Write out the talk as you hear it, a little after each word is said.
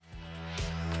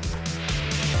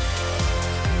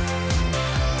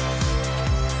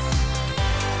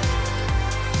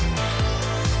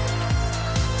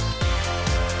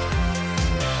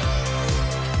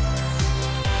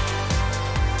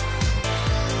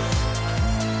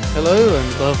Hello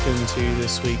and welcome to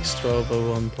this week's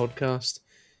 1201 podcast.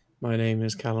 My name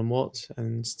is Callum Watt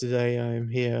and today I am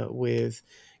here with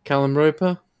Callum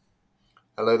Roper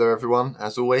Hello there, everyone.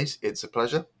 As always, it's a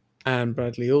pleasure. and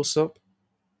Bradley Alsop.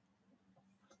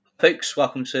 Folks,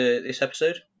 welcome to this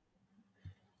episode.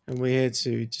 And we're here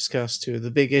to discuss two of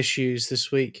the big issues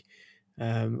this week.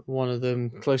 One of them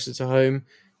closer to home,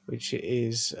 which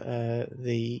is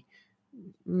the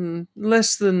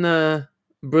less than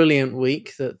brilliant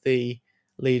week that the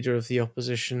leader of the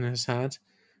opposition has had.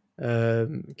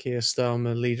 Keir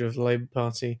Starmer, leader of the Labour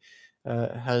Party,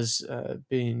 has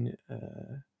been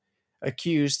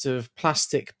accused of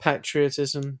plastic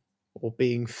patriotism or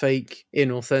being fake,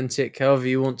 inauthentic, however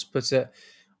you want to put it,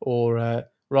 or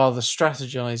rather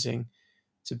strategizing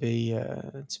to be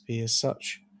as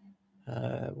such,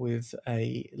 with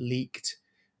a leaked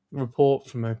report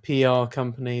from a PR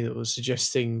company that was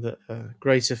suggesting that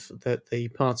that the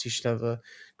party should have a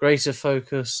greater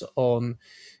focus on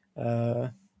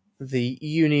the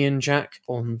Union Jack,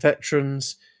 on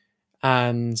veterans,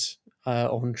 and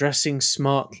on dressing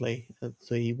smartly at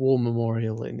the War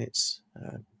Memorial in its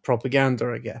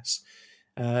propaganda, I guess.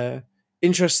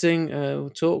 Interesting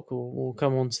talk. We'll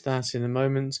come on to that in a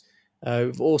moment.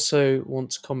 We also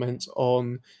want to comment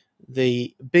on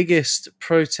the biggest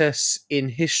protests in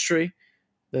history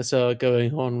that are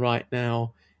going on right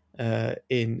now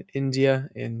in India,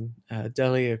 in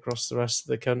Delhi, across the rest of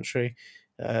the country.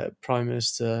 Prime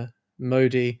Minister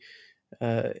Modi,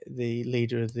 the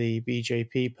leader of the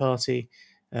BJP party,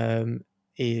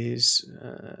 is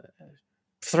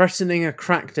threatening a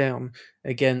crackdown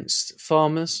against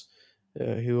farmers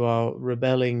who are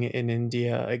rebelling in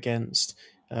India against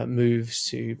moves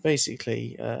to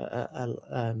basically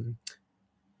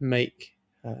make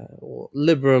or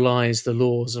liberalize the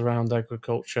laws around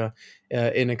agriculture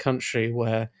in a country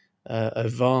where a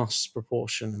vast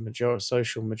proportion,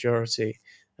 social majority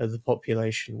of the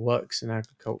population works in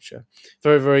agriculture.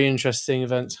 Very, very interesting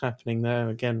events happening there.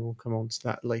 Again, we'll come on to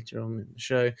that later on in the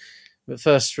show. But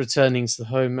first, returning to the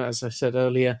home, as I said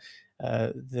earlier,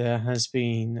 there has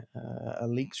been a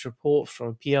leaked report from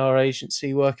a PR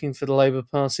agency working for the Labour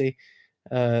Party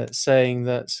saying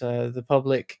that the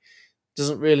public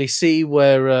doesn't really see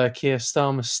where Keir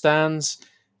Starmer stands.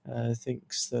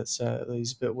 Thinks that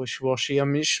he's a bit wishy-washy. I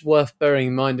mean, it's worth bearing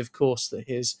in mind, of course, that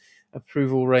his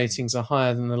approval ratings are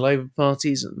higher than the Labour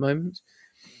Party's at the moment.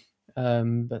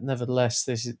 But nevertheless,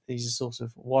 these are sort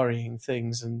of worrying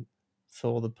things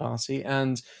for the party.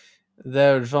 And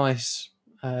their advice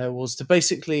was to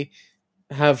basically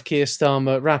have Keir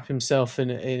Starmer wrap himself in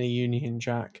a Union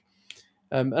Jack.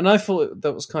 And I thought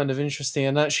that was kind of interesting.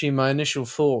 And actually, my initial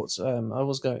thoughts, I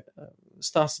was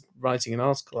started writing an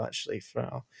article actually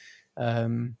for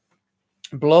our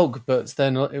blog, but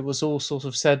then it was all sort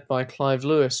of said by Clive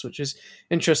Lewis, which is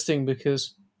interesting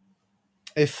because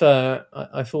if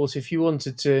I thought if you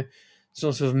wanted to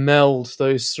sort of meld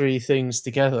those three things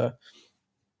together,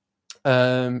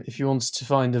 if you wanted to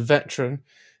find a veteran,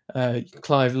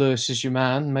 Clive Lewis is your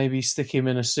man. Maybe stick him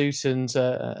in a suit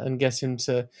and get him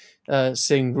to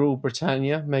sing "Rule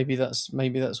Britannia." Maybe that's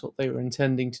what they were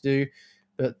intending to do.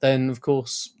 But then, of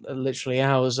course, literally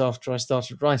hours after I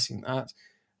started writing that,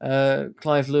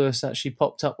 Clive Lewis actually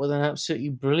popped up with an absolutely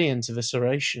brilliant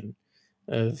evisceration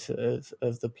of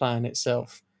the plan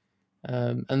itself.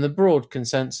 And the broad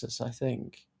consensus, I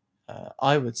think,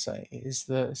 I would say, is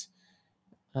that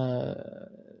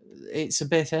it's a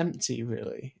bit empty,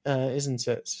 really, isn't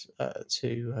it,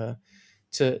 to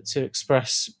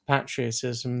express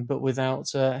patriotism, but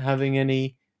without having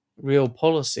any real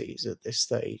policies at this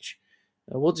stage.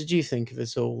 What did you think of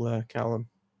it all, Callum?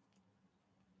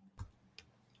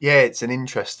 Yeah, it's an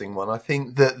interesting one. I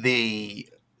think that the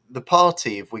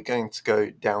party, if we're going to go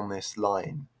down this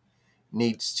line,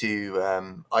 needs to.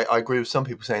 I agree with some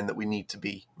people saying that we need to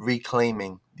be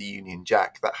reclaiming the Union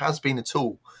Jack. That has been a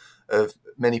tool of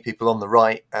many people on the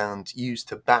right and used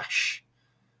to bash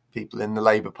people in the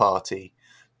Labour Party.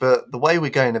 But the way we're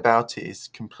going about it is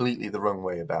completely the wrong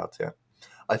way about it.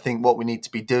 I think what we need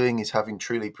to be doing is having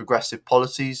truly progressive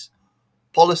policies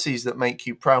that make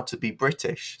you proud to be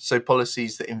British. So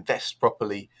policies that invest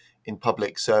properly in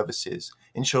public services,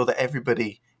 ensure that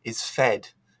everybody is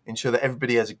fed, ensure that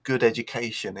everybody has a good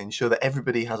education, ensure that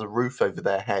everybody has a roof over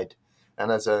their head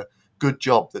and has a good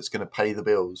job that's going to pay the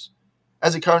bills.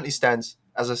 As it currently stands,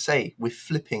 as I say, we're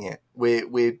flipping it.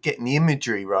 We're getting the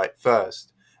imagery right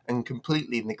first and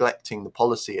completely neglecting the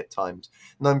policy at times.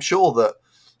 And I'm sure that,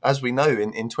 as we know,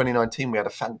 in 2019 we had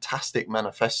a fantastic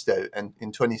manifesto, and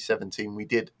in 2017 we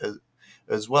did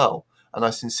as well. And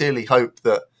I sincerely hope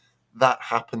that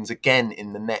happens again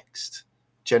in the next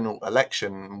general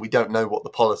election. We don't know what the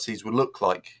policies will look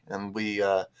like, and we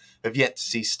have yet to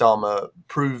see Starmer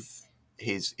prove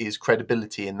his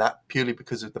credibility in that purely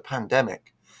because of the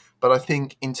pandemic. But I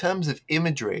think in terms of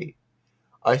imagery,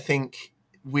 I think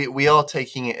we are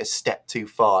taking it a step too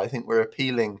far. I think we're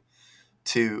appealing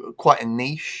to quite a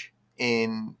niche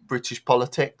in British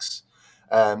politics.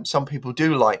 Some people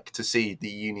do like to see the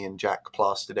Union Jack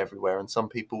plastered everywhere, and some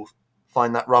people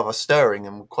find that rather stirring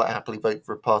and would quite happily vote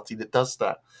for a party that does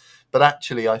that. But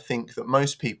actually, I think that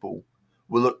most people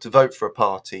will look to vote for a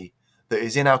party that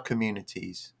is in our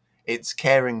communities. It's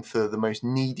caring for the most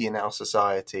needy in our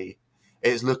society.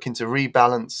 It's looking to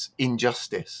rebalance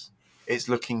injustice. It's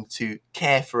looking to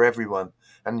care for everyone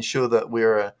and ensure that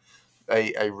we're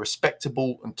a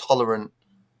respectable and tolerant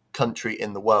country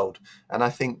in the world. And I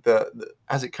think that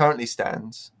as it currently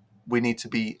stands, we need to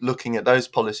be looking at those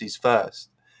policies first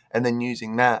and then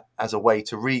using that as a way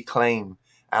to reclaim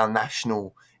our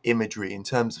national imagery in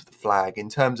terms of the flag, in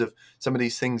terms of some of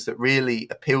these things that really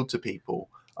appeal to people.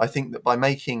 I think that by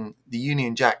making the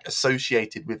Union Jack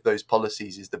associated with those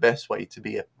policies is the best way to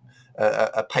be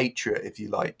a patriot, if you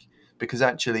like, because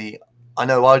actually I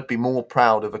know I'd be more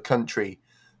proud of a country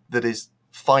that is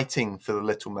fighting for the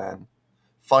little man,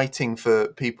 fighting for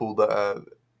people that are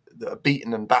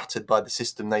beaten and battered by the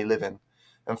system they live in,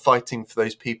 and fighting for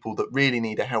those people that really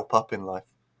need a help up in life.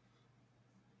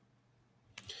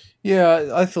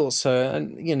 Yeah, I thought so.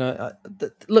 And,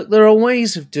 look, there are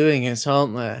ways of doing it,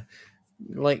 aren't there?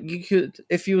 Like, you could,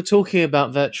 if you were talking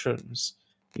about veterans,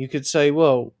 you could say,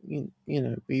 well,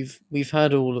 we've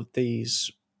had all of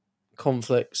these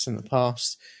conflicts in the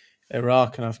past,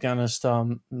 Iraq and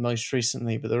Afghanistan most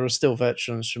recently, but there are still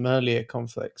veterans from earlier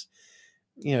conflicts.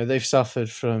 They've suffered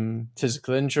from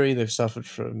physical injury, they've suffered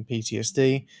from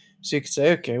PTSD. So you could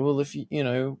say, okay, well, if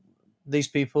these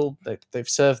people, they've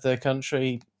served their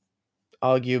country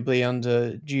arguably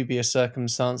under dubious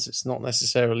circumstances, it's not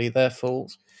necessarily their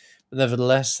fault, but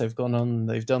nevertheless, they've gone on,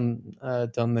 they've done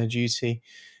their duty,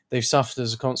 they've suffered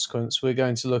as a consequence. We're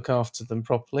going to look after them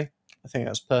properly. I think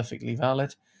that's perfectly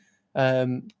valid.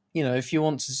 If you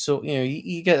want to sort,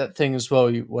 you get that thing as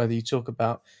well. Whether you talk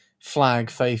about flag,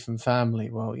 faith, and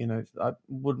family. Well, I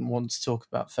wouldn't want to talk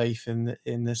about faith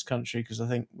in this country because I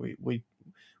think we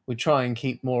try and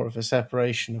keep more of a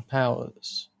separation of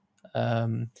powers,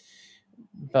 or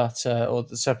the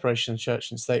separation of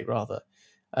church and state rather.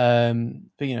 But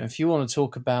if you want to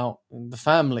talk about the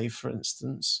family, for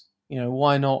instance,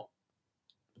 why not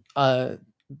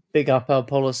big up our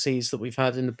policies that we've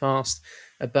had in the past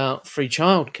about free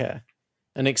childcare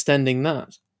and extending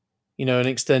that, and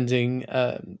extending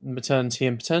maternity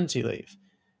and paternity leave,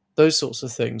 those sorts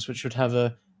of things, which would have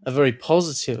a very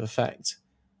positive effect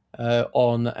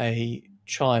on a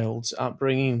child's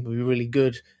upbringing, would be really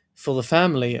good for the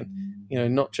family,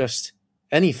 and not just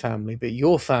any family, but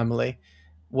your family,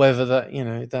 whether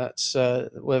that's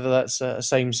a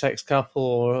same-sex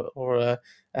couple or a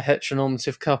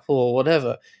heteronormative couple or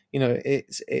whatever.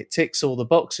 It ticks all the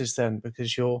boxes then,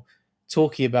 because you're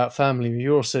talking about family, but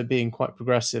you're also being quite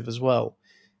progressive as well.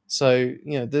 So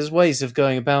there's ways of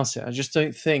going about it. I just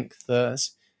don't think that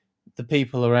the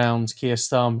people around Keir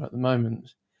Starmer at the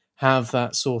moment have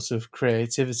that sort of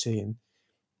creativity. And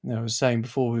I was saying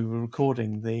before we were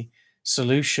recording, the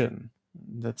solution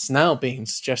that's now being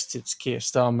suggested to Keir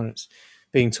Starmer, it's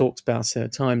being talked about in a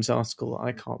Times article that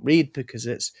I can't read because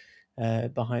it's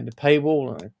behind a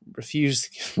paywall, and I refuse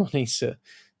to give money to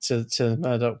the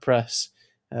Murdoch press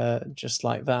just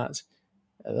like that.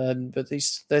 But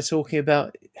they're talking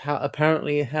about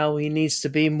how he needs to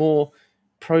be more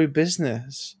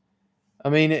pro-business. I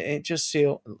mean, I just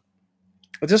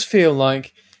feel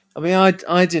like, I mean,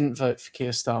 I didn't vote for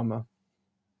Keir Starmer,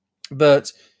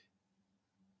 but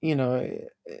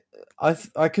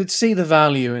I could see the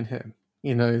value in him.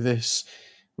 This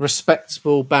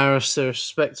respectable barrister,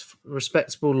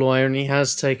 respectable lawyer, and he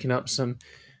has taken up some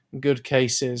good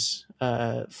cases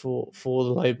for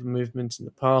the Labour movement in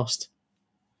the past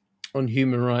on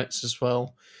human rights as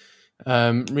well.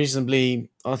 Reasonably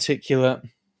articulate,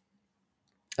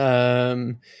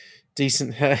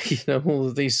 decent hair, all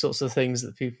of these sorts of things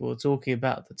that people were talking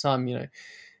about at the time,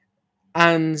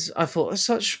 And I thought there's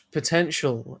such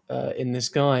potential in this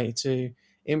guy to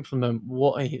implement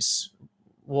what his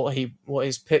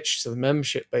pitch to the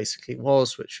membership basically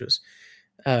was, which was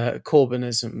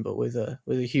Corbynism, but with a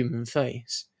human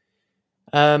face.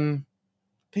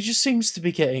 He just seems to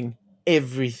be getting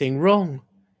everything wrong,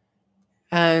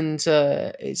 and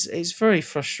it's very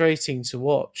frustrating to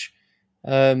watch.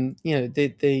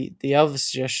 The other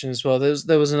suggestion as well.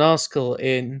 There was an article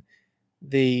in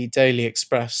the Daily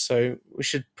Express, so we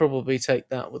should probably take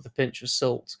that with a pinch of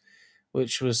salt,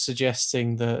 which was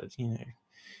suggesting that,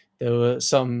 there were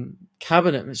some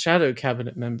shadow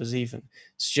cabinet members even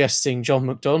suggesting John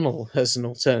McDonnell as an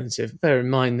alternative. Bear in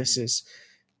mind, this is,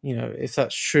 if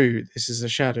that's true, this is a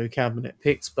shadow cabinet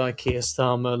picked by Keir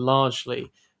Starmer,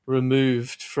 largely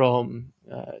removed from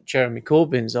Jeremy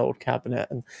Corbyn's old cabinet.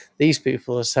 And these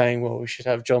people are saying, well, we should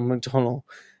have John McDonnell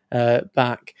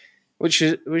back, which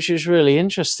is really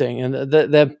interesting. And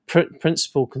their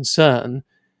principal concern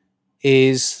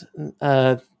is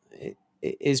uh,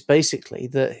 is basically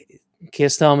that Keir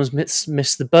Starmer's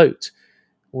missed the boat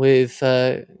with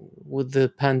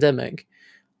the pandemic,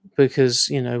 because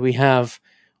we have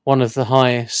one of the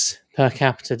highest per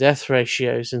capita death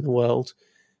ratios in the world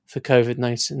for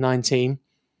COVID-19,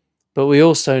 but we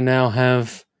also now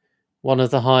have one of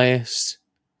the highest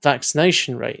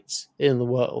vaccination rates in the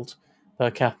world per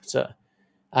capita,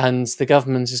 and the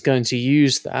government is going to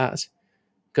use that,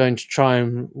 going to try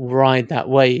and ride that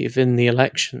wave in the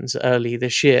elections early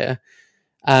this year.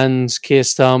 And Keir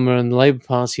Starmer and the Labour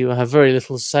Party will have very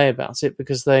little to say about it,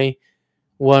 because they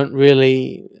weren't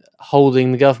really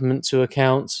holding the government to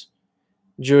account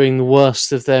during the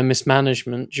worst of their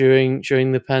mismanagement during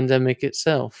the pandemic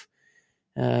itself.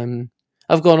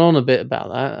 I've gone on a bit about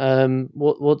that.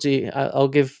 What do you? I'll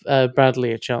give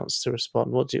Bradley a chance to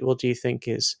respond. What do you think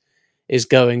is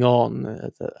going on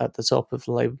at the top of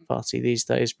the Labour Party these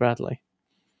days, Bradley?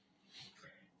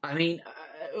 I mean,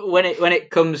 when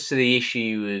it comes to the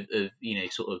issue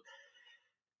of sort of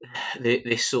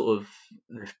this sort of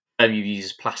the term you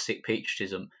use, plastic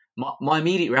patriotism, my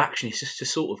immediate reaction is just to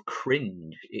sort of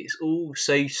cringe. It's all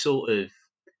so sort of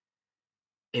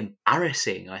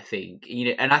embarrassing, I think.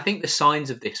 And I think the signs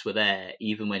of this were there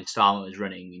even when Starmer was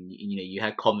running, and you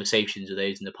had conversations with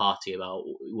those in the party about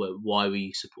why are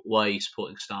you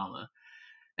supporting Starmer,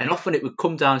 and often it would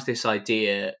come down to this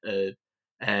idea of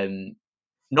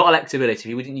not electability.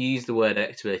 We wouldn't use the word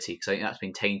electability because I think that's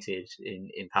been tainted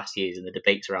in past years, and the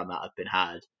debates around that have been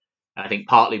had. And I think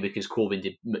partly because Corbyn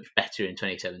did much better in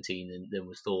 2017 than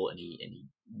was thought, and he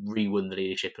re-won the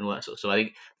leadership and all that sort of stuff. I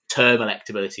think term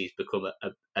electability has become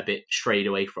a bit strayed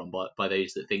away from by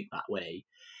those that think that way.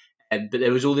 But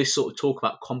there was all this sort of talk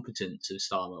about competence of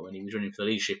Starmer when he was running for the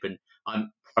leadership, and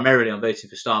I'm voting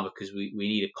for Starmer because we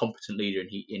need a competent leader, and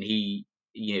he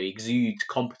exudes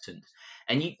competence.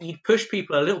 And you'd push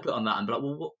people a little bit on that and be like,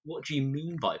 well, what do you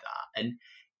mean by that? And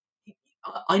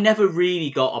I never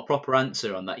really got a proper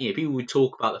answer on that. People would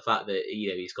talk about the fact that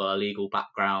he's got a legal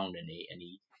background, and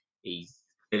he's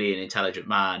really an intelligent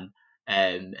man,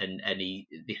 and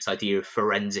this idea of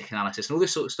forensic analysis and all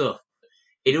this sort of stuff.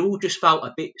 It all just felt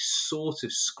a bit sort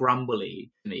of scrambly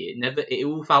to me. It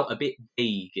all felt a bit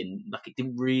vague, and like it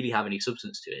didn't really have any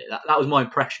substance to it. That was my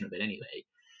impression of it anyway.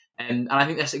 And I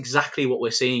think that's exactly what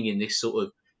we're seeing in this sort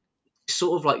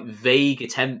of like vague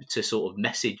attempt to sort of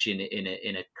message in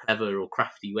a clever or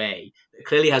crafty way that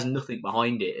clearly has nothing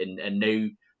behind it, and no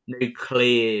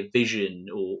clear vision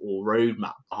or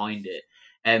roadmap behind it.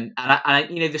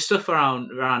 The stuff around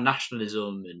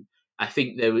nationalism, and I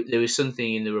think there was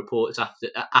something in the reports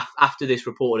after this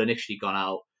report had initially gone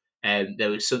out.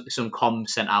 There was some comms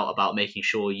sent out about making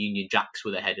sure Union Jacks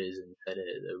were the headers instead of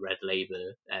the Red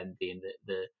Labour being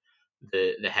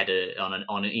the header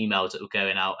on emails that were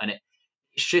going out, and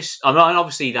it's just, I mean,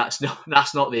 obviously that's not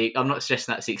the. I'm not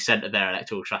suggesting that's the extent of their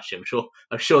electoral strategy.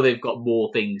 I'm sure they've got more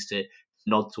things to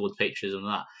nod towards patriotism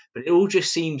than that. But it all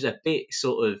just seems a bit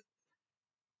sort of,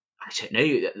 I don't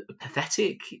know,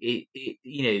 pathetic.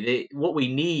 What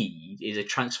we need is a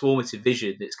transformative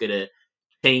vision that's going to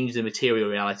change the material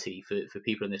reality for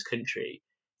people in this country.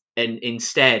 And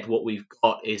instead, what we've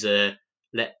got is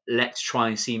let's try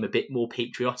and seem a bit more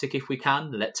patriotic if we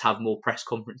can. Let's have more press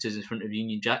conferences in front of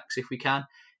Union Jacks if we can.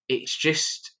 It's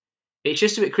just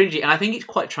a bit cringy, and I think it's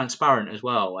quite transparent as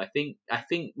well. I think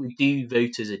we do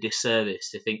voters a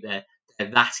disservice to think they're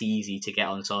that easy to get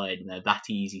on side, and they're that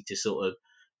easy to sort of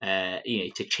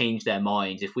to change their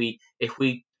minds. If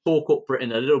we talk up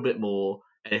Britain a little bit more,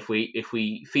 and if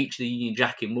we feature the Union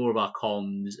Jack in more of our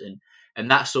comms and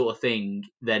that sort of thing,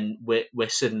 then we're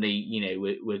suddenly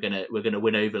we're gonna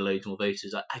win over loads more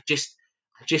voters. I just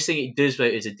think it does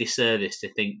voters a disservice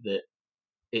to think that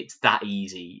it's that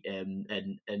easy, and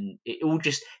it all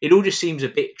just seems a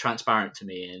bit transparent to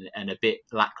me, and a bit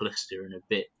lackluster, and a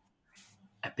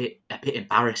bit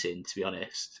embarrassing, to be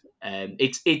honest.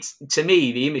 It's to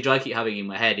me, the image I keep having in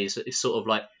my head is sort of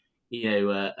like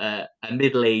a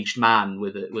middle-aged man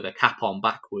with a cap on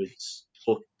backwards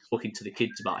talking to the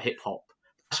kids about hip hop.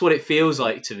 That's what it feels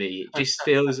like to me. It just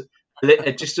feels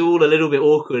just all a little bit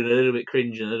awkward, a little bit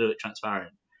cringe, and a little bit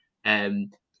transparent.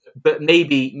 But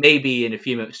maybe in a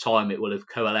few months' time, it will have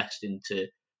coalesced into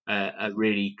a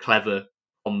really clever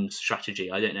comms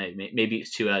strategy. I don't know. Maybe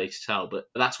it's too early to tell, but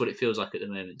that's what it feels like at the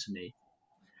moment to me.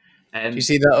 Do you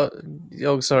see that?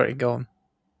 Oh, sorry, go on.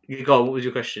 Go on, what was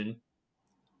your question?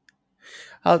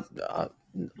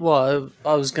 Well,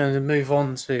 I was going to move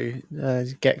on to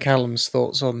get Callum's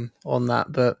thoughts on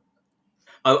that, but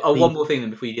One more thing then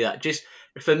before you do that. Just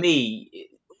for me,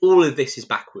 all of this is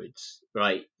backwards,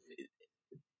 right?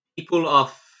 People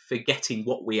are forgetting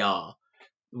what we are.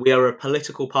 We are a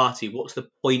political party. What's the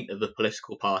point of a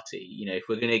political party? You know, if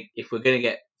we're gonna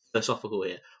get philosophical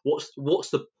here, what's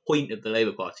the point of the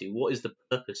Labour Party? What is the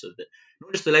purpose of it?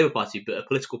 Not just the Labour Party, but a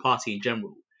political party in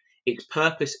general. Its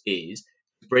purpose is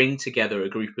to bring together a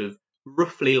group of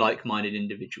roughly like-minded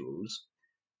individuals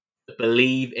that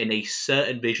believe in a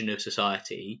certain vision of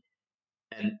society,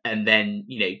 and then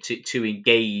to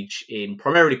engage in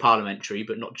primarily parliamentary,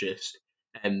 but not just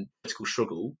political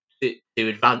struggle to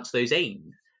advance those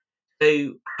aims.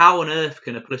 So how on earth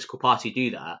can a political party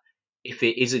do that if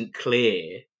it isn't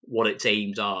clear what its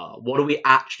aims are? What are we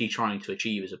actually trying to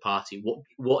achieve as a party?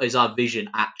 What is our vision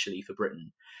actually for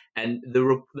Britain? And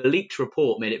the leaked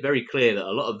report made it very clear that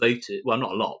a lot of voters, well,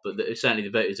 not a lot, but certainly the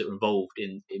voters that were involved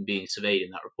in being surveyed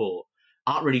in that report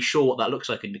aren't really sure what that looks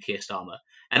like under Keir Starmer.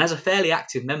 And as a fairly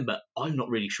active member, I'm not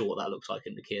really sure what that looks like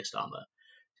under Keir Starmer.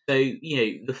 So,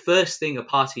 the first thing a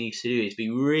party needs to do is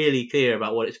be really clear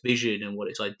about what its vision and what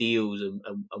its ideals and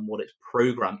what its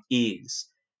program is.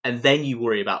 And then you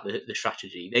worry about the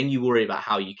strategy. Then you worry about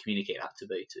how you communicate that to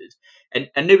voters.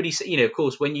 And nobody, of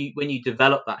course, when you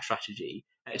develop that strategy,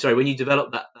 when you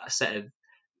develop that set of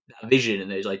that vision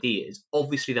and those ideas,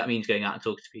 obviously that means going out and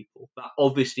talking to people. That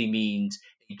obviously means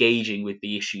engaging with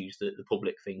the issues that the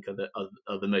public think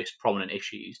are the most prominent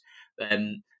issues.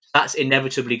 That's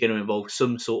inevitably going to involve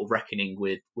some sort of reckoning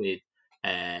with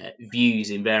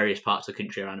views in various parts of the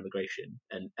country around immigration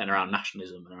and around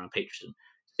nationalism and around patriotism.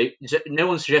 So no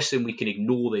one's suggesting we can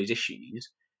ignore those issues.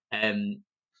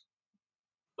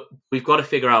 We've got to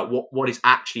figure out what is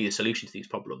actually the solution to these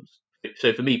problems.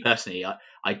 So for me personally,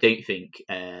 I don't think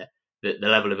that the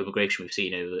level of immigration we've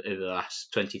seen over the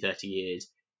last 20, 30 years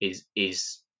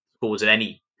is causing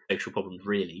any social problems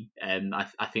really.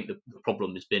 I think the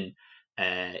problem has been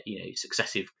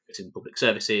successive in public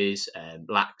services,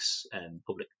 lack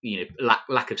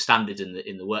of standards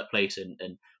in the workplace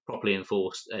and properly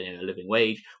enforced a living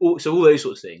wage. So all those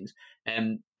sorts of things.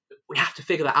 We have to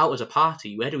figure that out as a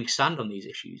party. Where do we stand on these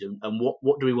issues, and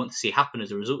what do we want to see happen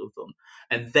as a result of them?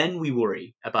 And then we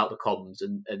worry about the comms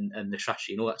and the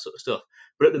strategy and all that sort of stuff.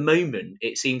 But at the moment,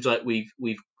 it seems like we've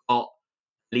got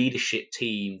a leadership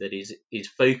team that is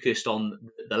focused on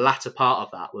the latter part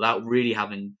of that without really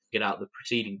having to get out the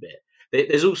preceding bit.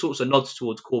 There's all sorts of nods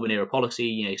towards Corbyn era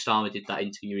policy. Starmer did that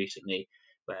interview recently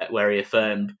where he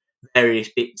affirmed various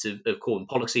bits of Corbyn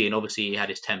policy, and obviously he had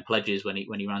his 10 pledges when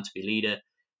he ran to be leader.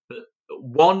 But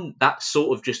one, that's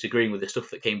sort of just agreeing with the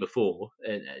stuff that came before.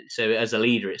 So as a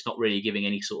leader, it's not really giving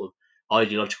any sort of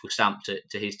ideological stamp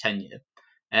to his tenure.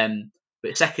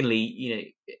 But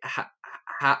secondly,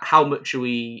 how much are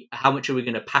we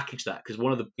going to package that? Because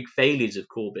one of the big failures of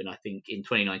Corbyn, I think, in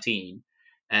 2019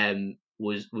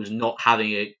 was not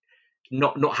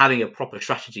having a proper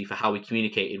strategy for how we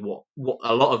communicated what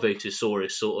a lot of voters saw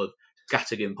as sort of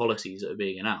scattergun policies that are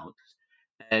being announced.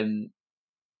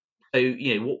 So,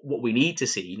 what we need to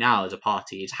see now as a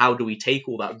party is how do we take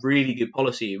all that really good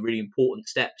policy, really important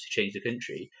steps to change the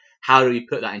country? How do we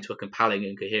put that into a compelling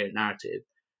and coherent narrative?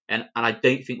 And I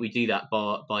don't think we do that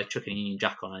by chucking Union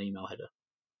Jack on an email header.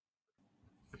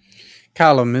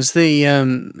 Callum, is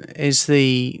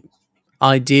the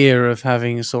idea of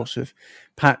having a sort of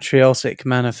patriotic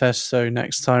manifesto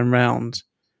next time round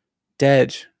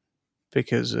dead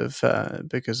because of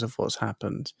what's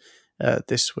happened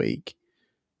this week?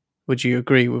 Would you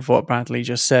agree with what Bradley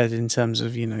just said in terms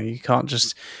of you can't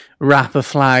just wrap a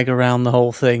flag around the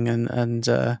whole thing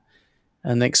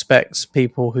and expect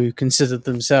people who consider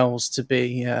themselves to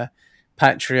be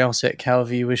patriotic,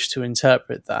 however you wish to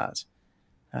interpret that,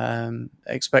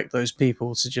 expect those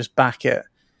people to just back it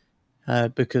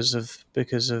because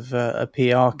of a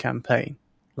PR campaign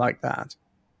like that?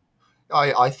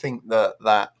 I think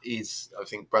that is, I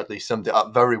think Bradley summed it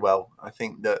up very well. I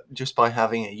think that just by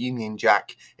having a Union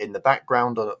Jack in the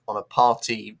background on a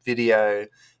party video,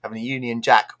 having a Union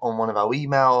Jack on one of our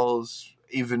emails,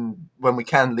 even when we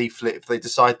can leaflet, if they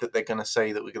decide that they're going to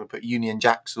say that we're going to put Union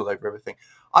Jacks all over everything,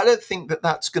 I don't think that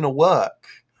that's going to work.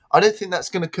 I don't think that's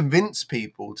going to convince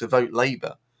people to vote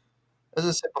Labour. As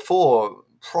I said before,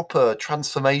 proper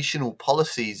transformational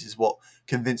policies is what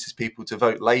convinces people to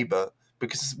vote Labour,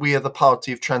 because we are the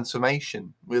party of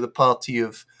transformation. We're the party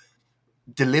of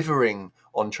delivering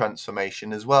on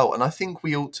transformation as well. And I think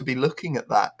we ought to be looking at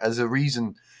that as a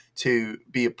reason to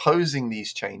be opposing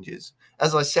these changes.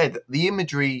 As I said, the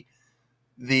imagery,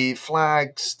 the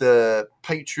flags, the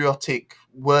patriotic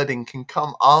wording can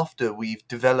come after we've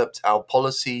developed our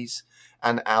policies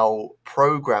and our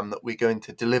program that we're going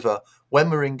to deliver when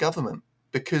we're in government.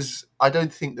 Because I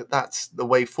don't think that that's the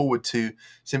way forward. To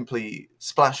simply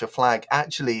splash a flag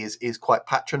actually is quite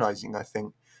patronizing, I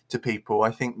think, to people.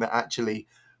 I think that actually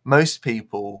most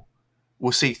people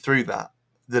will see through that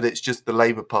it's just the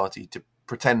Labour Party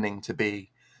pretending to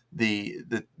be the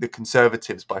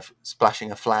Conservatives by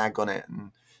splashing a flag on it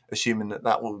and assuming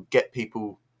that will get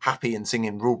people happy and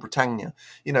singing Rule Britannia.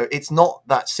 It's not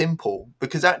that simple,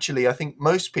 because actually I think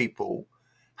most people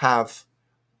have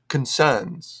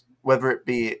concerns, whether it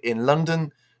be in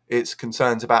London, it's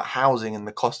concerns about housing and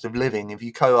the cost of living. If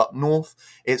you go up north,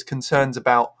 it's concerns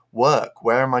about work.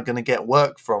 Where am I going to get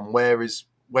work from? Where is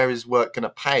work going to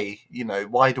pay?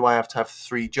 Why do I have to have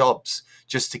 3 jobs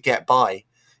just to get by?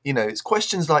 It's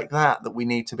questions like that we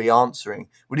need to be answering.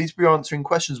 We need to be answering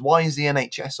questions. Why is the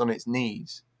NHS on its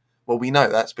knees? Well, we know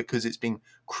that's because it's been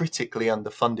critically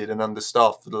underfunded and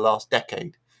understaffed for the last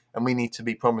decade. And we need to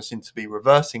be promising to be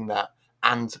reversing that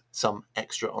and some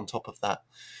extra on top of that.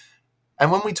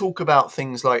 And when we talk about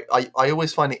things like, I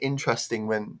always find it interesting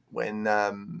when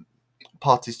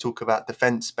parties talk about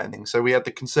defence spending. So we had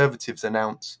the Conservatives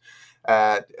announce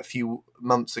a few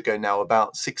months ago now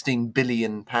about £16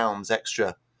 billion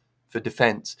extra for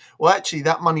defence. Well, actually,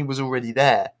 that money was already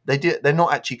there. They're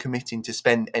not actually committing to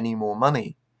spend any more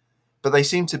money. But they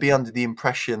seem to be under the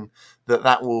impression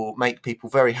that will make people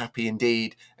very happy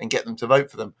indeed and get them to vote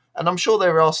for them. And I'm sure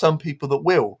there are some people that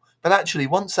will. But actually,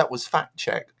 once that was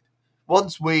fact-checked,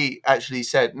 once we actually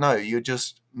said, no, you're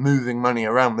just moving money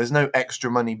around, there's no extra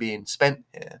money being spent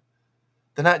here,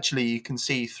 then actually you can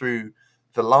see through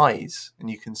the lies and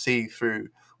you can see through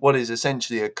what is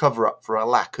essentially a cover-up for a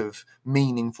lack of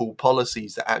meaningful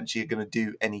policies that actually are going to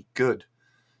do any good.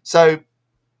 So,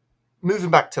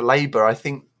 moving back to Labour, I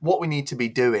think what we need to be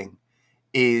doing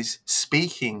is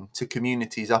speaking to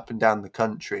communities up and down the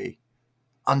country,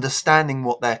 understanding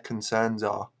what their concerns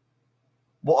are,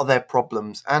 what are their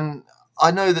problems. And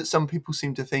I know that some people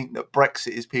seem to think that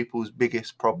Brexit is people's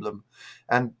biggest problem,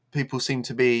 and people seem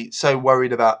to be so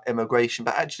worried about immigration,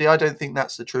 but actually I don't think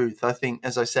that's the truth. I think,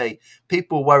 as I say,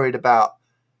 people are worried about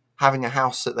having a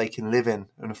house that they can live in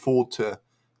and afford to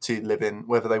live in,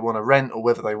 whether they want to rent or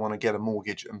whether they want to get a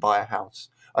mortgage and buy a house.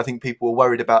 I think people are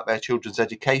worried about their children's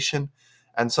education,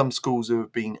 and some schools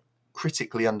have been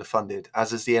critically underfunded,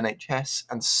 as is the NHS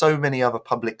and so many other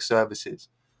public services.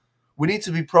 We need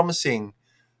to be promising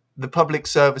the public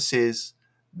services,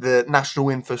 the national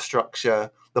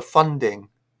infrastructure, the funding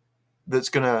that's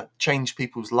going to change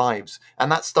people's lives.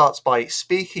 And that starts by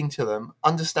speaking to them,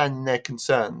 understanding their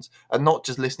concerns, and not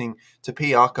just listening to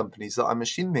PR companies that I'm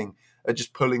assuming are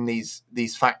just pulling these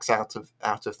facts out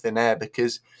of thin air,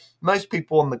 because most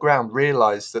people on the ground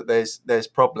realize that there's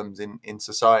problems in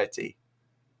society.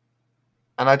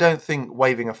 And I don't think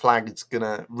waving a flag is going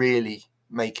to really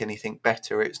make anything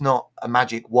better. It's not a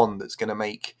magic wand that's going to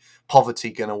make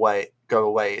poverty go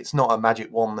away. It's not a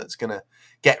magic wand that's going to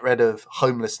get rid of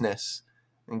homelessness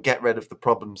and get rid of the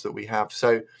problems that we have.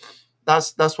 So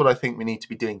that's what I think we need to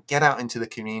be doing. Get out into the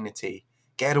community,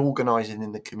 get organising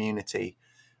in the community,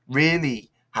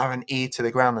 really have an ear to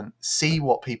the ground and see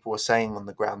what people are saying on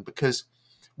the ground. Because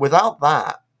without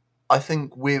that, I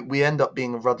think we end up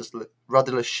being a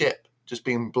rudderless ship, just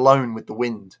being blown with the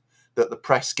wind that the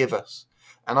press give us.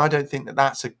 And I don't think that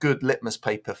that's a good litmus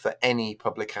paper for any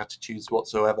public attitudes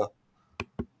whatsoever.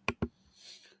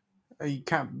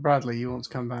 Bradley, you want to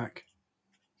come back?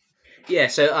 Yeah,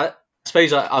 so I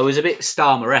suppose I was a bit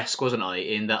Starmer-esque, wasn't I?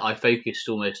 In that I focused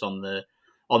almost on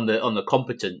the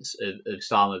competence of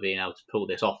Starmer being able to pull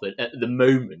this off. But at the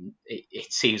moment,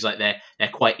 it seems like they're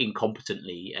quite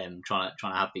incompetently trying to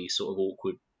have these sort of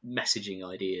awkward messaging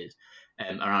ideas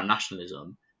around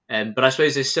nationalism. But I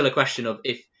suppose there's still a question of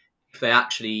if they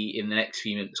actually in the next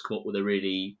few months come up with a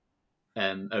really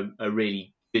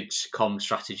good comm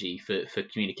strategy for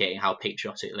communicating how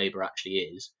patriotic Labour actually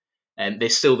is.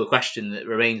 There's still the question that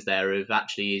remains there of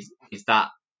actually is that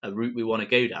a route we want to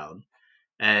go down?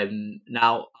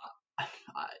 Now,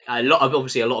 a lot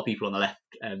of people on the left,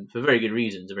 for very good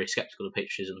reasons, are very sceptical of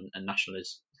patriotism and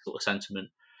nationalist sort of sentiment.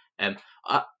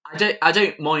 I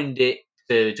don't mind it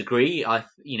to a degree. I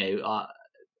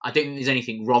don't think there's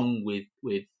anything wrong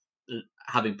with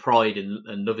having pride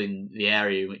and loving the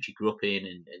area in which you grew up in,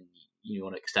 and you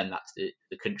want to extend that to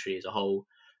the country as a whole,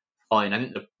 fine. I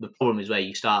think the problem is where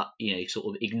you start,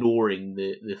 sort of ignoring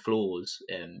the flaws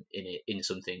in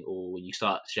something, or when you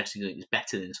start suggesting something is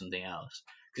better than something else.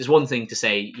 Because it's one thing to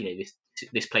say,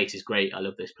 this place is great, I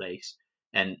love this place,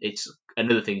 and it's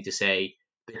another thing to say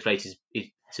this place is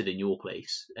better than your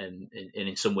place, and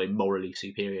in some way morally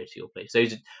superior to your place.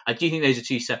 I do think those are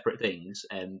two separate things,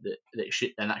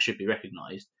 that should be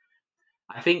recognised.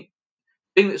 I think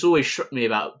the thing that's always struck me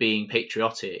about being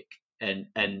patriotic and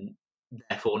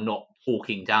therefore not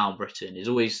talking down Britain is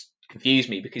always confused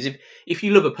me, because if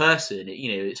you love a person,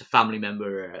 it's a family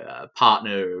member, a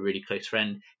partner, or a really close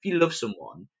friend. If you love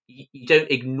someone, you don't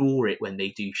ignore it when they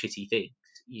do shitty things.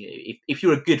 If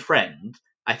you're a good friend,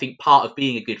 I think part of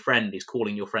being a good friend is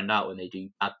calling your friend out when they do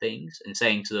bad things and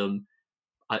saying to them,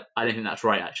 I don't think that's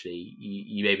right, actually.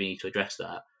 You maybe need to address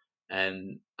that.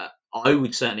 I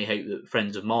would certainly hope that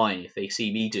friends of mine, if they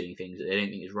see me doing things that they don't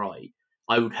think is right,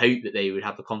 I would hope that they would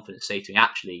have the confidence to say to me,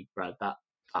 actually, Brad, that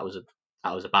was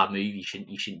a bad move. You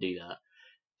shouldn't do that.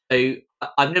 So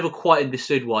I've never quite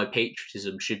understood why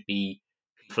patriotism should be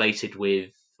conflated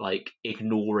with like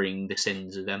ignoring the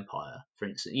sins of empire. For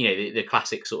instance, the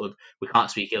classic sort of we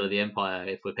can't speak ill of the empire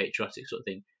if we're patriotic sort of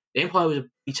thing. The empire was a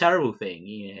pretty terrible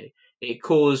thing. It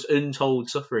caused untold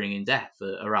suffering and death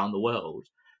around the world.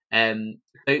 So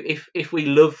if we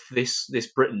love this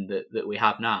Britain that we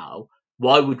have now,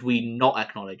 why would we not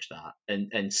acknowledge that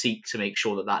and seek to make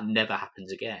sure that never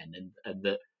happens again, and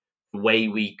that the way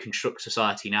we construct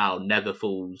society now never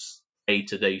falls prey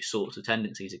to those sorts of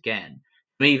tendencies again?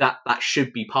 To me, that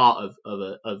should be part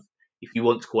of if you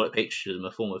want to call it patriotism,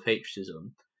 a form of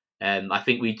patriotism. I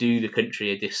think we do the country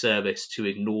a disservice to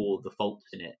ignore the faults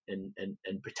in it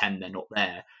and pretend they're not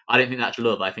there. I don't think that's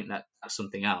love. I think that's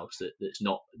something else that's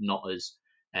not as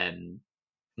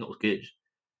not as good.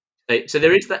 So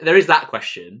there is that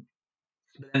question,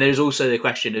 and there's also the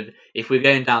question of if we're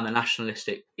going down the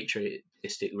nationalistic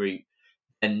patriotistic route,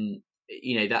 then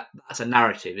that's a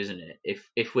narrative, isn't it?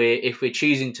 If we're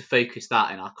choosing to focus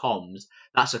that in our comms,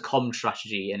 that's a comm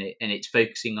strategy, and it's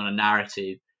focusing on a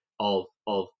narrative of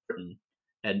Britain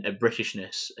and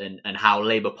Britishness and how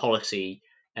Labour policy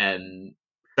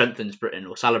strengthens Britain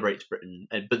or celebrates Britain,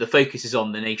 but the focus is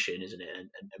on the nation, isn't it, and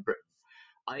Britain.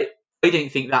 I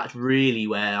don't think that's really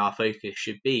where our focus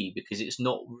should be, because it's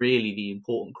not really the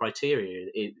important criteria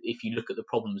if you look at the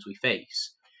problems we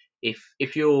face.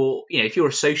 If you're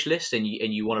a socialist and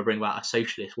you want to bring about a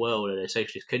socialist world and a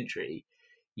socialist country,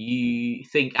 you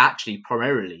think actually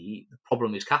primarily the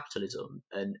problem is capitalism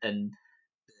and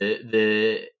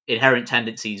the inherent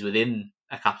tendencies within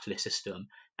a capitalist system,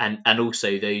 and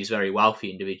also those very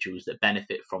wealthy individuals that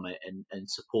benefit from it and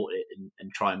support it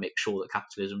and try and make sure that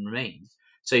capitalism remains.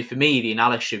 So for me, the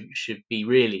analysis should be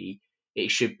really, it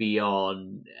should be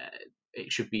on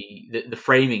the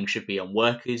framing should be on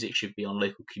workers, it should be on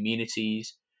local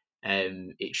communities,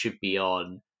 it should be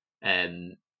on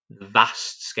the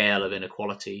vast scale of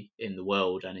inequality in the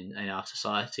world and in our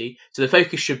society. So the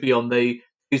focus should be on those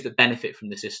that benefit from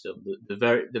the system, the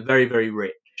very, very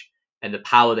rich, and the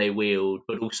power they wield,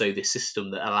 but also the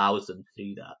system that allows them to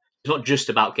do that. It's not just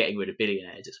about getting rid of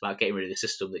billionaires, it's about getting rid of the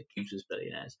system that gives us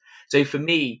billionaires. So for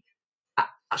me,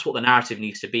 that's what the narrative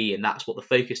needs to be, and that's what the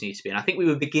focus needs to be. And I think we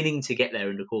were beginning to get there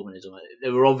under Corbynism.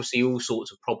 There were obviously all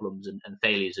sorts of problems and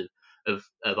failures of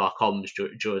our comms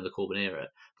during the Corbyn era.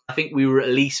 I think we were at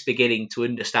least beginning to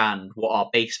understand what our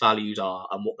base values are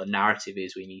and what the narrative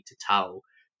is we need to tell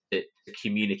to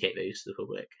communicate those to the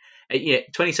public.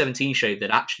 2017 showed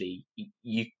that actually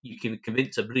you can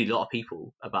convince a really lot of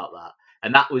people about that,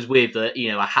 and that was with a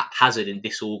haphazard and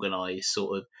disorganized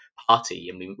sort of party,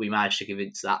 and we managed to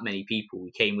convince that many people.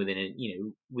 We came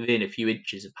within a few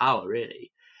inches of power,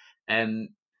 really.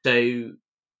 So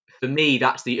for me,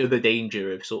 that's the other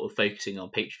danger of sort of focusing on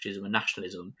patriotism and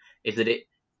nationalism, is that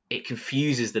it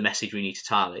confuses the message we need to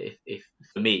tell. If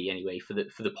for me anyway, for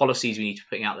the policies we need to be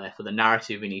putting out there, for the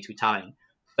narrative we need to be telling,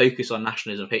 focus on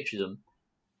nationalism and patriotism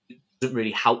doesn't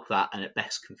really help that, and at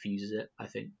best confuses it, I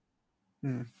think.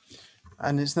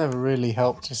 And it's never really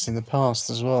helped us in the past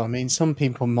as well. I mean, some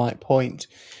people might point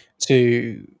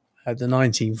to the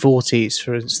 1940s,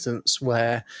 for instance,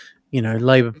 where,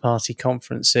 Labour Party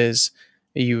conferences,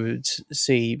 you would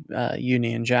see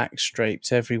Union Jacks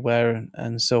draped everywhere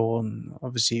and so on.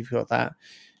 Obviously, you've got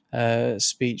that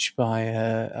speech by,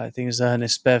 I think it was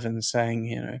Ernest Bevin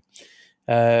saying,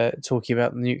 talking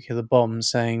about the nuclear bomb,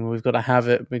 saying we've got to have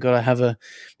a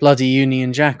bloody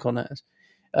Union Jack on it.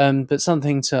 But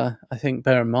something to, I think,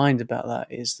 bear in mind about that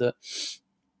is that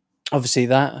obviously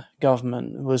that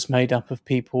government was made up of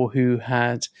people who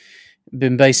had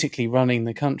been basically running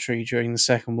the country during the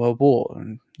Second World War,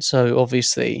 and so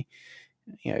obviously,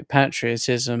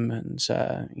 patriotism and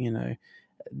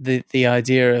the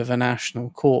idea of a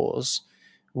national cause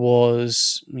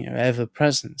was ever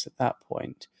present at that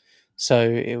point. So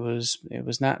it was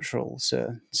natural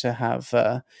to have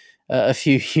a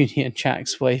few Union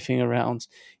Jacks waving around.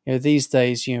 These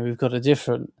days, we've got a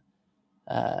different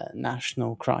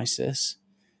national crisis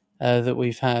that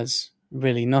we've had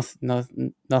really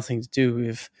nothing to do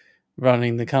with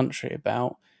running the country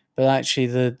about. But actually,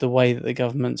 the way that the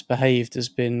government's behaved has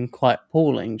been quite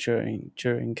appalling during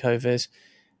COVID.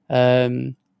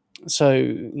 So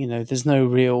there's no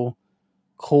real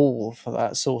call for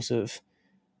that sort of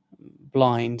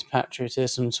blind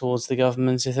patriotism towards the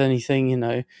government. If anything,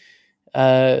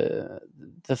 the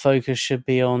focus should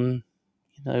be on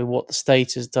what the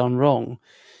state has done wrong.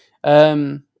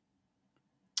 I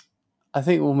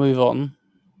think we'll move on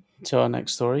to our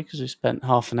next story because we spent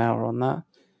half an hour on that.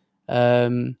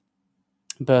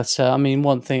 But I mean,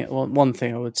 one thing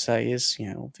I would say is,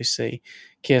 obviously,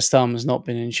 Keir Starmer's not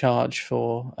been in charge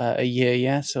for a year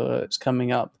yet, or it's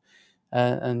coming up,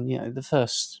 and the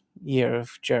first year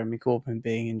of Jeremy Corbyn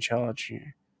being in charge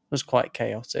was quite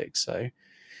chaotic. So,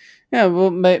 yeah,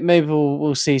 well, maybe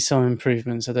we'll see some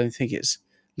improvements. I don't think it's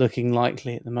looking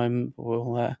likely at the moment,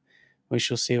 but we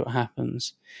shall see what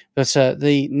happens. But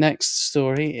the next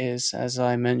story is, as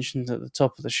I mentioned at the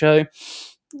top of the show,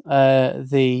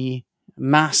 the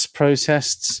mass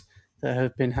protests that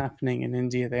have been happening in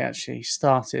India. They actually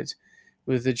started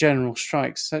with the general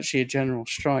strikes. It's actually a general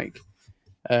strike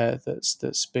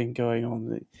that's been going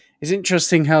on. It's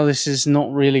interesting how this is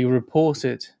not really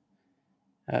reported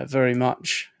very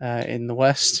much in the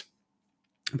West,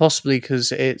 possibly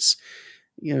because it's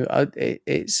it's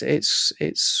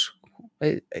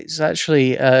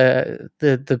actually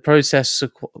the protests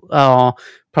are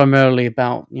primarily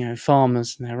about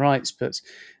farmers and their rights, but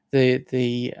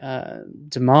the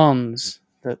demands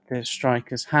that the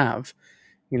strikers have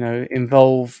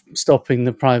involve stopping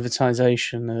the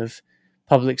privatization of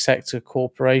public sector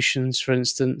corporations, for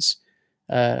instance,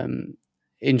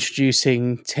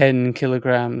 introducing 10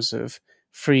 kilograms of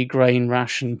free grain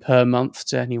ration per month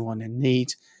to anyone in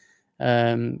need,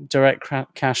 direct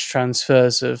cash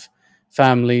transfers of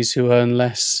families who earn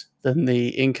less than the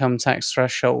income tax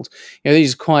threshold.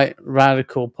 These are quite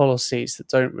radical policies that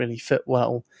don't really fit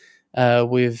well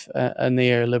with a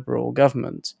neoliberal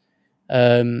government.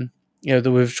 The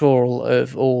withdrawal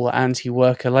of all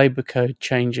anti-worker labour code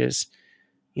changes,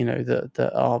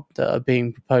 that are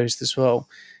being proposed as well.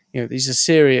 These are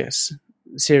serious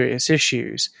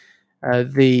issues.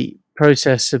 The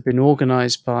protests have been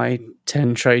organised by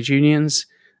 10 trade unions.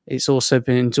 It's also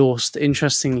been endorsed,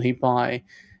 interestingly, by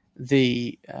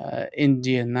the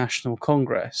Indian National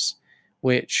Congress,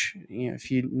 which,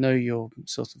 if you know your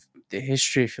sort of the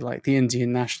history, if you like, the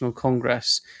Indian National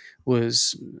Congress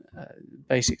was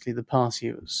basically the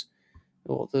party was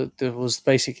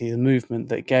basically the movement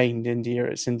that gained India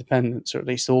its independence, or at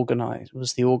least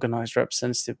was the organised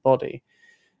representative body.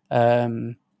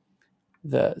 And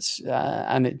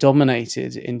it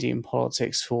dominated Indian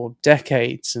politics for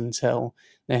decades until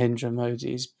Narendra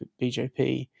Modi's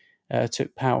BJP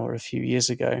took power a few years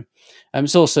ago.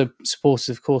 It's also supported,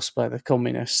 of course, by the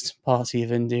Communist Party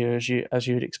of India, as you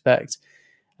would expect.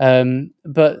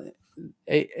 But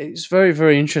it's very,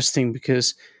 very interesting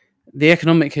because the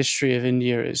economic history of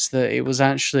India is that it was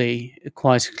actually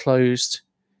quite a closed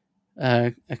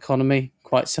economy,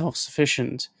 quite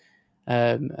self-sufficient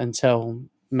until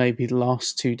maybe the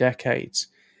last 2 decades,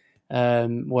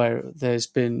 where there's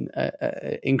been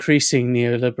increasing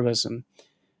neoliberalism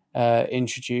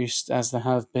introduced, as there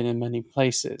have been in many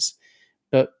places.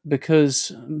 But because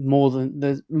something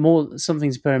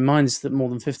to bear in mind is that more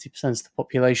than 50% of the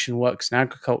population works in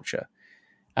agriculture,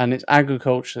 and it's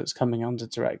agriculture that's coming under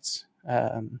direct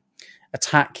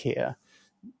attack here,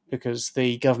 because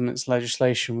the government's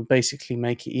legislation would basically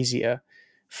make it easier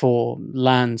for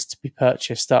land to be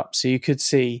purchased up. So you could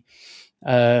see,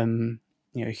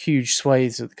 huge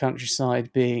swathes of the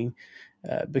countryside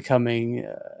becoming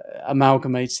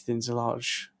amalgamated into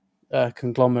large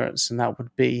conglomerates, and that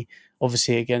would be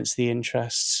obviously against the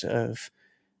interests of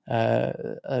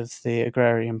the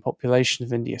agrarian population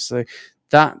of India. So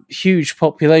that huge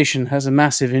population has a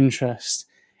massive interest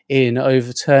in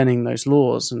overturning those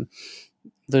laws, and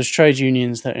those trade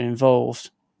unions that are involved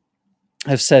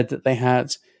have said that they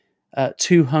had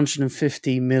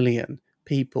 250 million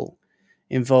people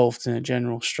involved in a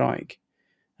general strike,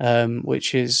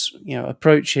 which is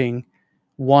approaching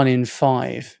 1 in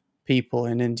 5 people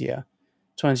in India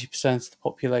 20% of the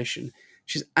population,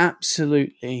 which is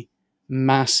absolutely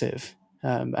massive.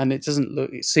 And it doesn't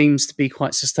look, it seems to be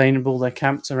quite sustainable. They're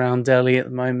camped around Delhi at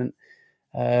the moment.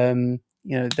 They're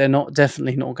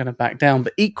definitely not going to back down.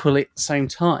 But equally, at the same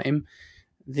time,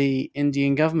 the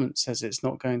Indian government says it's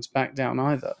not going to back down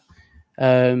either.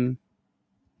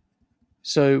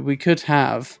 So we could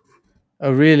have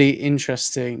a really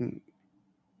interesting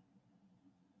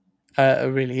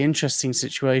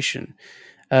situation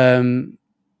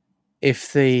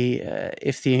if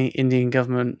the Indian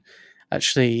government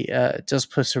actually does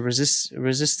put a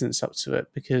resistance up to it,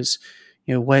 because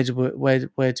where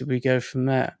do we go from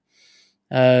there?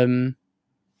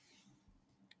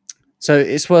 So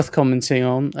it's worth commenting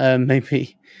on.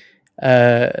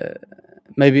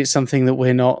 Maybe it's something that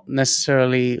we're not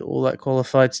necessarily all that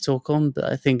qualified to talk on, but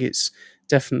I think it's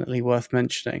definitely worth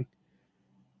mentioning.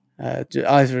 Do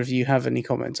either of you have any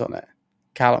comment on it?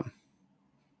 Callum?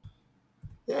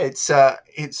 Yeah, it's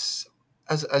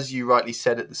as you rightly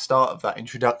said at the start of that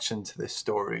introduction to this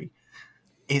story,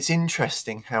 it's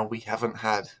interesting how we haven't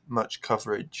had much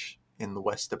coverage in the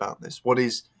West about this. What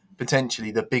is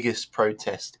potentially the biggest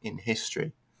protest in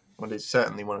history? What is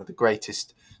certainly one of the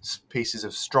greatest pieces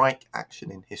of strike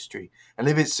action in history. And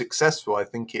if it's successful, I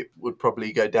think it would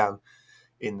probably go down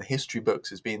in the history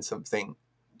books as being something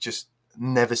just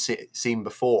never seen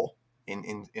before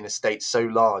in a state so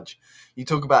large. You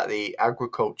talk about the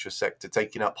agriculture sector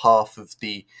taking up half of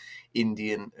the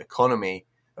Indian economy,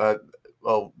 the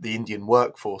Indian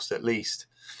workforce at least.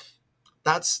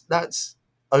 That's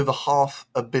over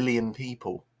 500 million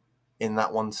people in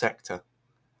that one sector.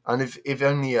 And if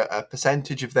only a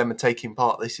percentage of them are taking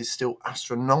part, this is still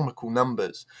astronomical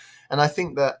numbers. And I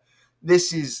think that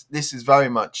this is very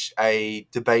much a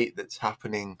debate that's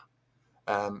happening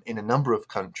in a number of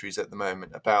countries at the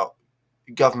moment about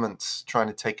governments trying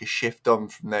to take a shift on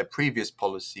from their previous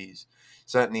policies,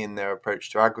 certainly in their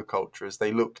approach to agriculture, as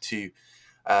they look to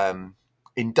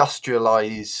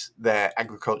industrialize their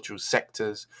agricultural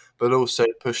sectors, but also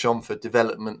push on for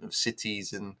development of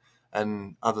cities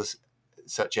and other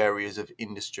such areas of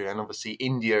industry. And obviously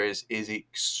India is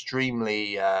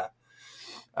extremely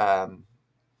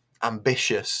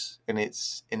ambitious in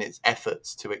its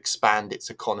efforts to expand its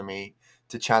economy,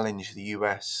 to challenge the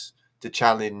US, to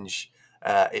challenge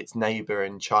its neighbor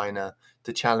in China,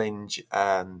 to challenge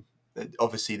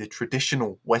obviously the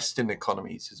traditional Western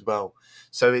economies as well.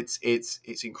 So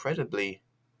it's incredibly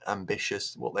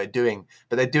ambitious what they're doing,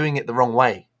 but they're doing it the wrong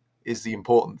way is the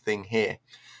important thing here.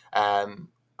 I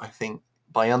think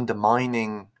by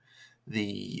undermining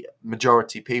the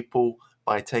majority people,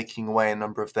 by taking away a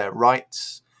number of their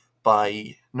rights,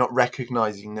 by not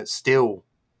recognizing that still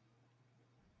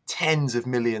tens of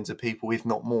millions of people, if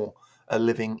not more, are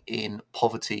living in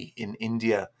poverty in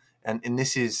India. And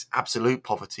this is absolute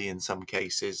poverty in some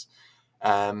cases.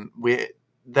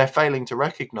 They're failing to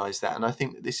recognize that. And I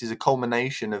think that this is a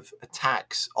culmination of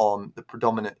attacks on the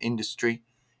predominant industry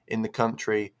in the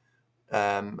country,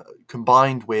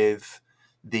 combined with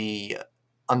the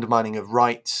undermining of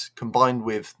rights, combined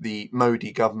with the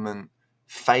Modi government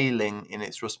failing in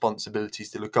its responsibilities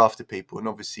to look after people. And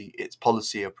obviously its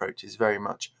policy approach is very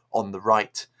much on the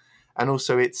right. And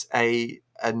also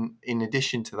and in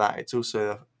addition to that, it's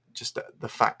also just the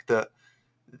fact that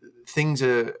things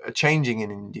are changing in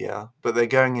India, but they're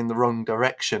going in the wrong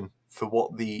direction for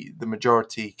what the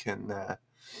majority can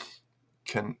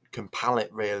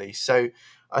palate, really. So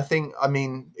I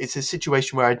mean, it's a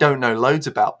situation where I don't know loads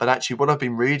about, but actually what I've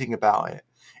been reading about it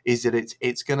is that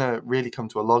it's going to really come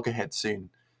to a loggerhead soon.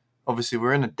 Obviously,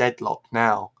 we're in a deadlock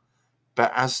now,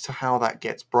 but as to how that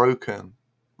gets broken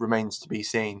remains to be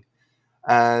seen.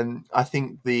 I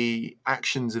think the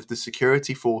actions of the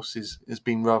security forces has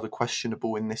been rather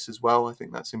questionable in this as well. I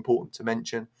think that's important to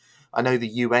mention. I know the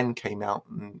UN came out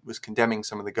and was condemning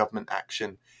some of the government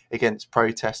action against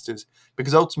protesters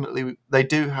because ultimately they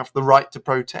do have the right to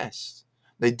protest.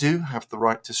 They do have the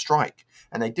right to strike,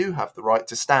 and they do have the right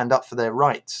to stand up for their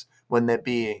rights when they're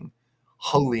being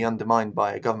wholly undermined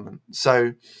by a government.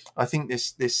 So I think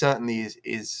this certainly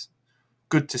is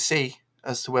good to see.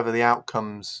 As to whether the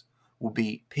outcomes will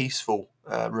be peaceful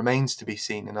remains to be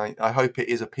seen, and I hope it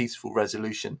is a peaceful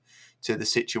resolution to the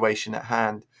situation at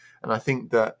hand. And I think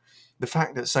that the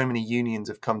fact that so many unions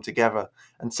have come together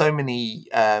and so many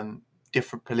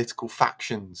different political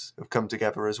factions have come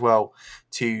together as well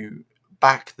to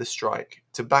back the strike,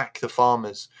 to back the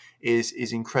farmers,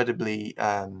 is incredibly.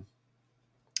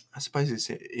 I suppose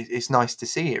it's nice to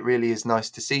see. It really is nice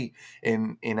to see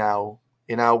in our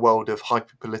world of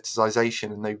hyper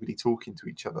politicization and nobody talking to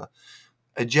each other,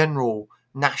 a general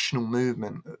national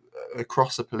movement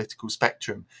across a political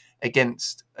spectrum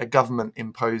against a government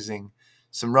imposing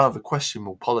some rather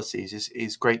questionable policies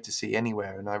is great to see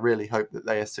anywhere, and I really hope that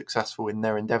they are successful in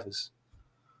their endeavours.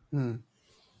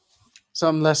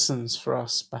 Some lessons for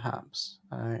us, perhaps,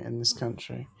 in this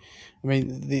country. I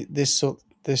mean, this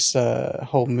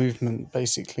whole movement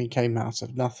basically came out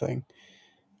of nothing,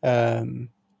 and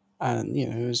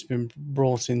has been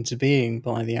brought into being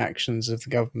by the actions of the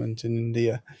government in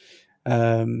India.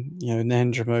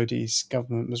 Narendra Modi's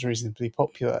government was reasonably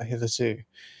popular hitherto,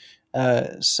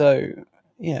 so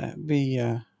it'd be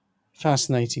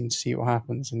fascinating to see what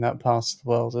happens in that part of the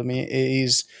world. I mean, it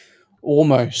is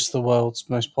almost the world's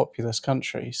most populous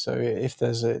country. So if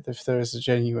there is a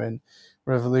genuine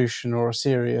revolution or a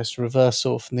serious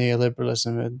reversal of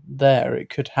neoliberalism there, it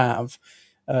could have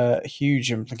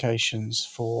huge implications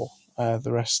for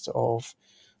the rest of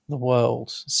the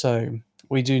world. So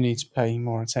we do need to pay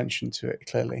more attention to it.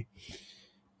 Clearly,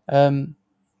 I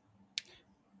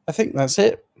think that's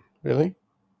it. Really.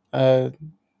 That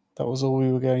was all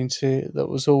we were going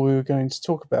to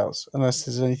talk about. Unless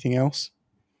there's anything else.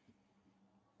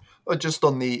 Well, just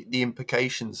on the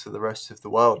implications for the rest of the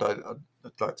world,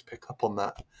 I'd like to pick up on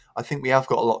that. I think we have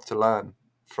got a lot to learn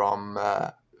from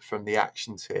the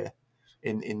actions here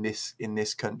in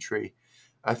this country.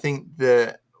 I think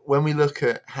that when we look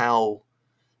at how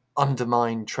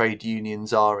undermined trade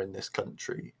unions are in this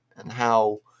country and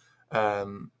how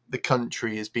the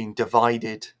country is being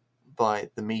divided by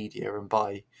the media and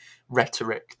by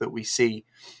rhetoric that we see,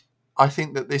 I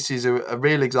think that this is a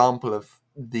real example of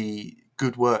the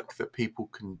good work that people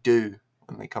can do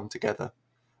when they come together.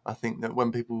 I think that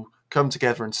when people come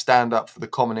together and stand up for the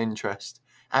common interest,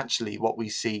 actually what we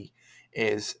see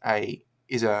is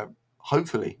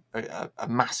hopefully a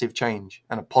massive change,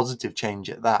 and a positive change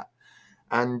at that.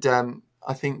 And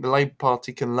I think the Labour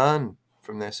Party can learn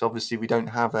from this. Obviously, we don't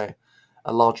have a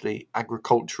largely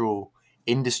agricultural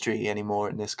industry anymore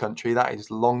in this country. That is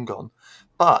long gone.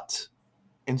 But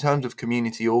in terms of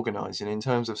community organising, in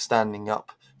terms of standing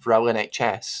up for our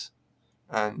NHS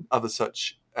and other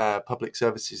such public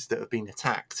services that have been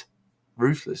attacked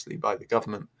ruthlessly by the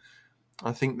government,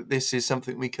 I think that this is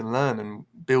something we can learn and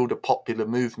build a popular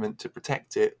movement to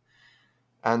protect it,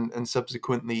 and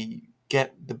subsequently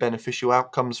get the beneficial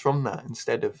outcomes from that,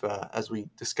 instead of, as we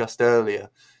discussed earlier,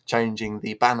 changing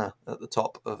the banner at the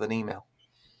top of an email.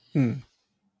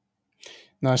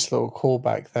 Nice little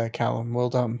callback there, Callum. Well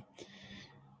done.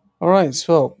 All right,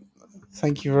 well,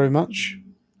 thank you very much.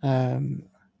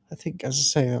 I think, as I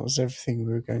say, that was everything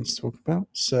we were going to talk about.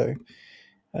 So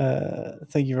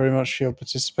thank you very much for your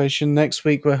participation. Next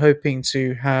week, we're hoping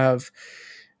to have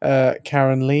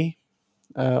Karen Lee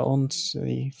on,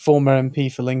 the former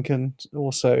MP for Lincoln,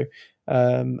 also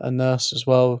a nurse as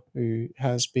well, who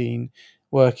has been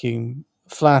working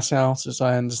flat out, as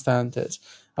I understand it,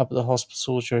 up at the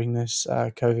hospital during this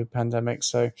COVID pandemic.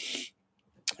 So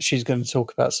she's going to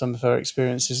talk about some of her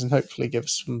experiences and hopefully give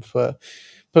us some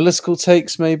political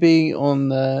takes, maybe on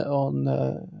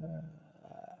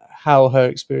how her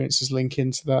experiences link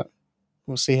into that.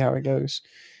 We'll see how it goes.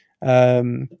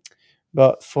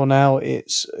 But for now,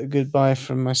 it's goodbye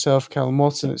from myself, Callum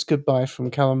Watson. It's goodbye from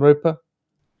Callum Roper.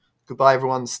 Goodbye,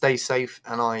 everyone. Stay safe,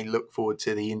 and I look forward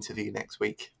to the interview next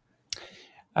week.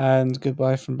 And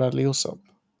goodbye from Bradley Alsop.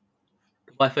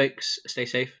 Goodbye, folks. Stay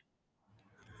safe.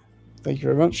 Thank you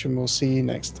very much, and we'll see you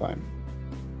next time.